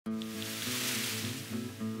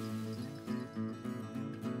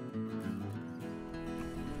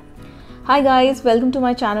Hi guys, welcome to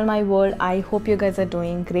my channel, my world. I hope you guys are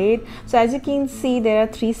doing great. So as you can see, there are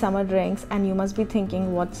 3 summer drinks and you must be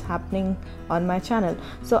thinking what's happening on my channel.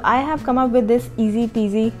 So I have come up with this easy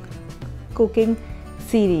peasy cooking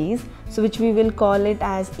series, so which we will call it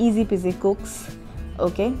as Easy Peasy Cooks.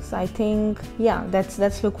 Okay, so I think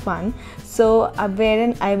that's look fun. So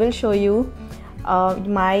wherein I will show you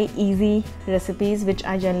my easy recipes which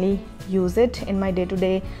I generally use it in my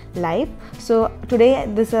day-to-day life. So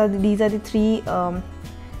today these are the 3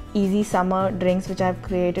 easy summer drinks which I've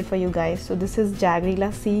created for you guys. So this is jaggery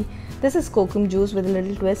lassi, this is kokum juice with a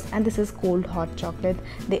little twist, and this is cold hot chocolate.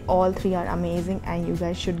 They all 3 are amazing and you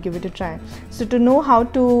guys should give it a try. So to know how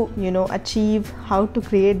to achieve how to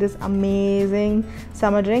create this amazing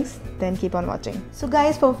summer drinks, then keep on watching. So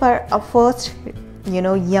guys, for our first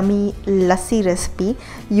yummy lassi recipe,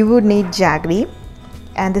 you would need jaggery,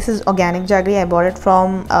 and this is organic jaggery. I bought it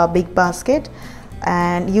from a big basket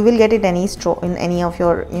and you will get it in any of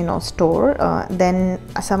your store. Then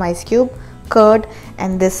some ice cube, curd,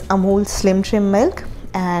 and this Amul slim trim milk,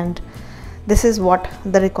 and this is what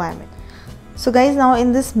the requirement. So guys, now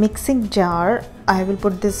in this mixing jar I will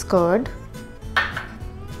put this curd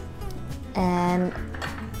and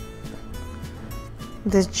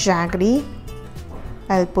this jaggery.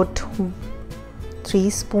 I'll put 3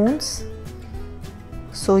 spoons,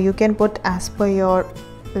 so you can put as per your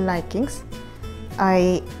likings.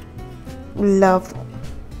 I love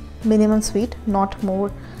minimum sweet, not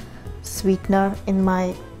more sweetener in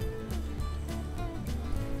my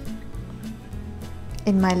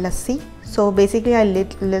lassi. So basically I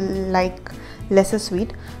like lesser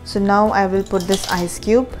sweet. So now I will put this ice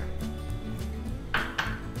cube,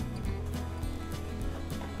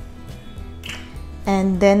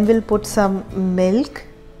 and then we'll put some milk,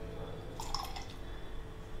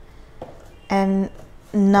 and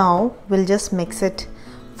now we'll just mix it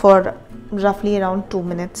for roughly around 2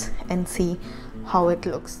 minutes and see how it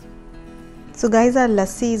looks. So guys, our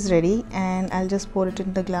lassi is ready and I'll just pour it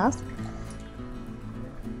in the glass.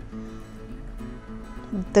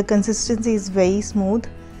 The consistency is very smooth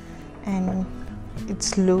and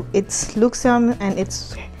it looks yum, and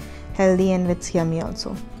it's healthy and it's yummy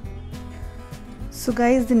also. So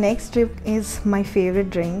guys, the next drink is my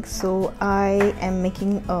favorite drink. So I am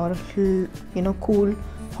making a cool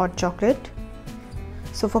hot chocolate.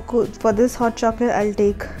 So for this hot chocolate, I'll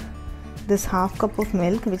take this half cup of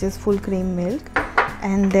milk, which is full cream milk,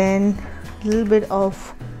 and then a little bit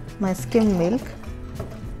of my skim milk,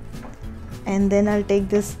 and then I'll take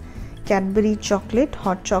this Cadbury chocolate,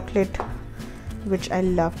 hot chocolate, which I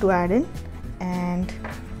love to add in, and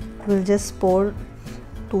we'll just pour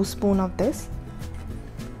 2 spoons of this.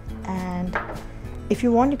 And if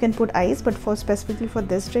you want, you can put ice, but specifically for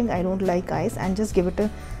this drink I don't like ice, and just give it a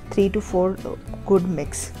 3 to 4 good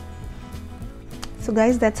mix. So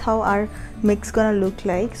guys, that's how our mix gonna look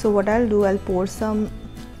like. So what I'll do, I'll pour some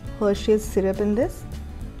Hershey's syrup in this,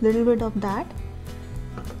 little bit of that,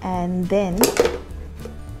 and then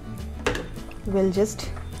we'll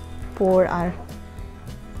just pour our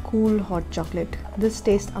cool hot chocolate. This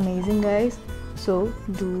tastes amazing guys, so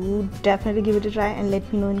do definitely give it a try and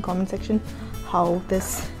let me know in comment section how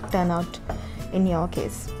this turned out in your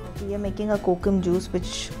case. We are making a kokum juice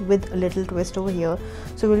which with a little twist over here.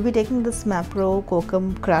 So we'll be taking this Mapro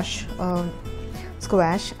kokum crush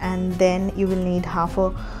squash, and then you will need half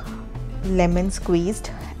a lemon squeezed,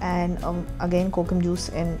 and again kokum juice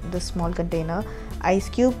in this small container, ice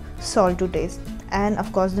cube, salt to taste, and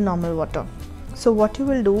of course the normal water. So what you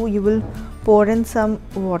will do, you will pour in some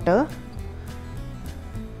water.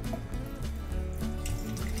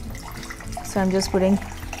 So I'm just putting a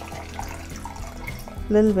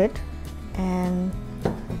little bit, and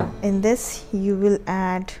in this you will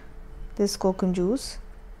add this kokum juice,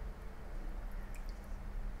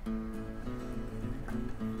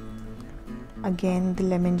 again the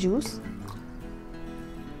lemon juice,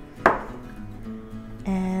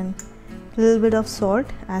 and a little bit of salt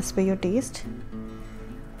as per your taste,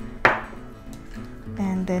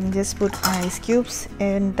 and then just put ice cubes,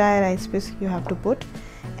 entire ice cubes you have to put,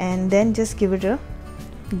 and then just give it a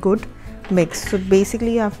good mix. So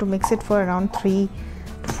basically you have to mix it for around 3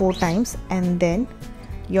 to 4 times, and then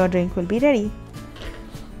your drink will be ready.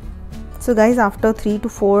 So guys, after 3 to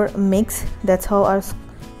 4 mix, that's how our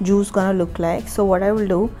juice gonna look like. So what I will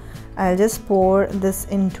do, I'll just pour this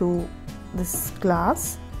into this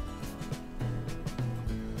glass,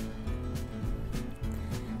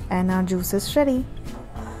 and our juice is ready.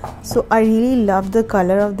 So I really love the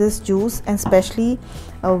color of this juice, and especially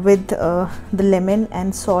with the lemon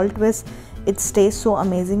and salt twist, it tastes so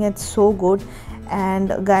amazing. It's so good,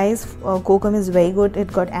 And guys, kokum is very good.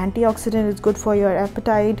 It got antioxidant, it's good for your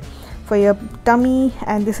appetite, for your tummy,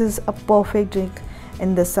 and this is a perfect drink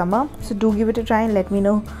in this summer. So do give it a try and let me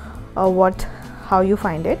know how you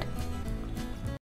find it.